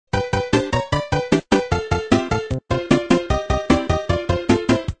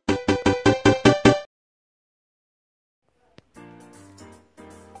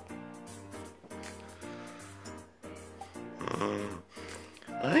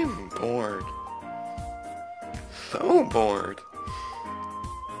so bored.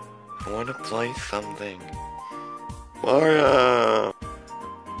 I want to play something. Mario!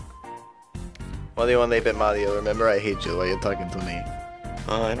 What do you want to play, Mario? Remember, I hate you while you're talking to me.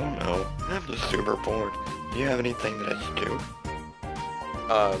 I don't know. I'm just super bored. Do you have anything that I should do?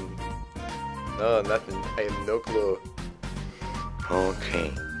 No, nothing. I have no clue.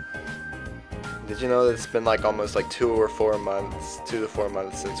 Okay. Did you know that it's been like almost like 2 to 4 months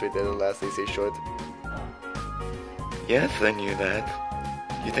since we did the last AC short? Yes, I knew that.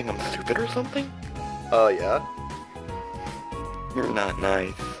 You think I'm stupid or something? Oh, yeah? You're not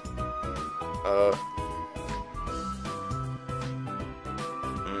nice.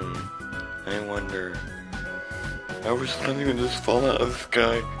 I wonder. I wish something would just fall out of the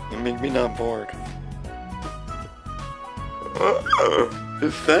sky and make me not bored.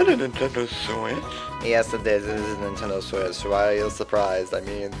 Is that a Nintendo Switch? Yes, it is. It is a Nintendo Switch. Why are you surprised? I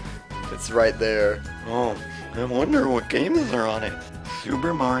mean, it's right there. Oh, I wonder what games are on it.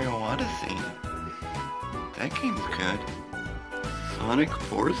 Super Mario Odyssey. That game's good. Sonic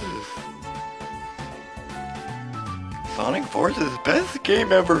Forces. Sonic Forces, best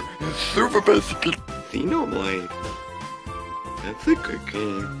game ever. It's super best game. Xenoblade. That's a good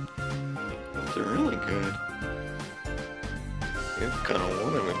game. It's really good. It's got a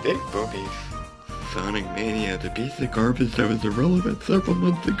woman with big boobies. Sonic Mania, the piece of garbage that was irrelevant several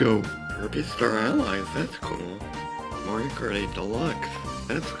months ago. Kirby Star Allies, that's cool. Mario Kart 8 Deluxe,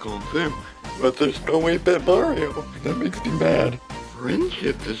 that's cool too. But there's no 8-bit Mario. That makes me mad.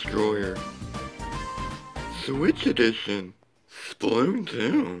 Friendship Destroyer. Switch Edition. Splatoon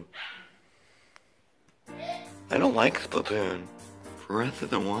 2. I don't like Splatoon. Breath of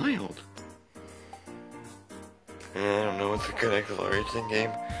the Wild. I don't know, it's a good exploration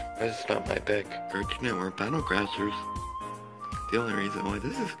game, but it's not my pick. Cartoon Network Battle Crashers. The only reason why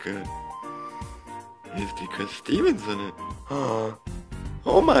this is good is because Steven's in it.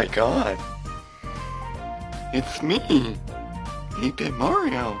 Oh my god. It's me. 8-bit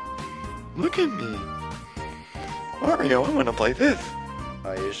Mario. Look at me. Mario, I want to play this.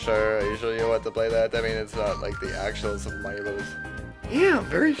 Are you sure? Are you sure you want to play that? I mean, it's not like the actual Super Mario Bros. Yeah, I'm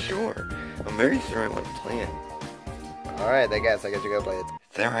very sure. I'm very sure I want to play it. Alright, I guess you gotta play it.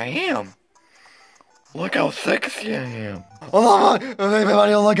 There I am. Look how sexy I am. Oh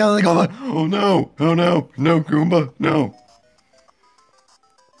no, oh no, no Goomba, no.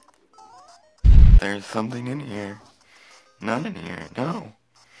 There's something in here. Not in here, no.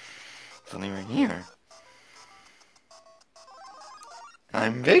 Something right here.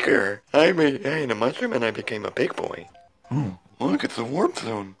 I'm bigger. I ate a mushroom and I became a big boy. Oh, look, it's a warp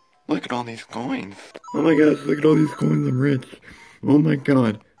zone. Look at all these coins. Oh my gosh, look at all these coins, I'm rich. Oh my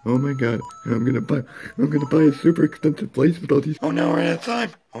god. Oh my god. I'm gonna buy a super expensive place with all these. Oh no, we're out of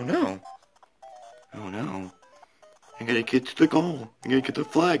time. Oh no. Oh no. I gotta get to the goal. I gotta get the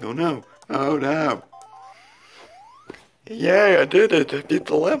flag. Oh no. Oh no. Yay, I did it. I beat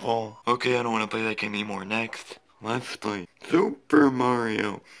the level. Okay, I don't want to play that game anymore. Next, let's play Super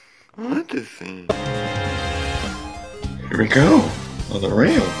Mario Odyssey. Here we go. On the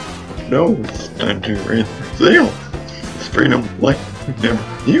rail. No, it's time to raise the sail. It's freedom like we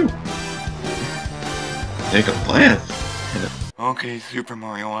never knew. Take a blast. Okay, Super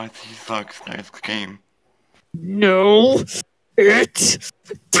Mario Odyssey sucks. Next game. No, it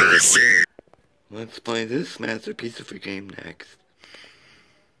doesn't. Let's play this masterpiece of a game next.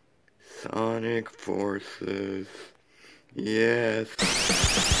 Sonic Forces. Yes.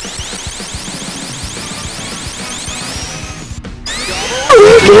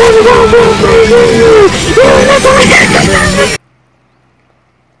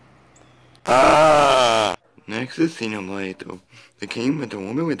 Ah! Next is Xenoblade, though. The game with the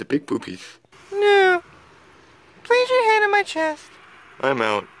woman with the big boobies. No. Place your hand on my chest. I'm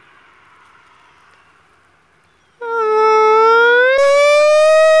out.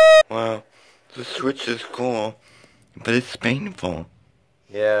 Wow, the Switch is cool, but it's painful.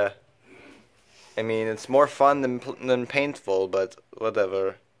 Yeah. I mean, it's more fun than painful, but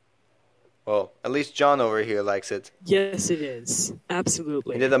whatever. Well, at least John over here likes it. Yes, it is.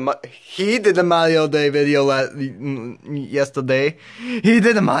 Absolutely. He did a Mario Day video yesterday. He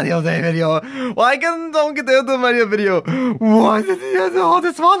did a Mario Day video. Why don't get the Mario video? Why did he have all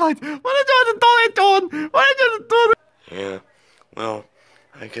this spotlight? Why did you do it, John? Why did you do it? Yeah, well,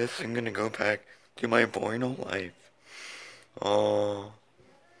 I guess I'm gonna go back to my boring old life. Oh.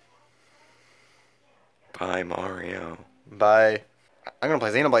 Bye, Mario. Bye. I'm gonna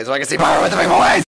play Xenoblade so I can see Mario with the big boys!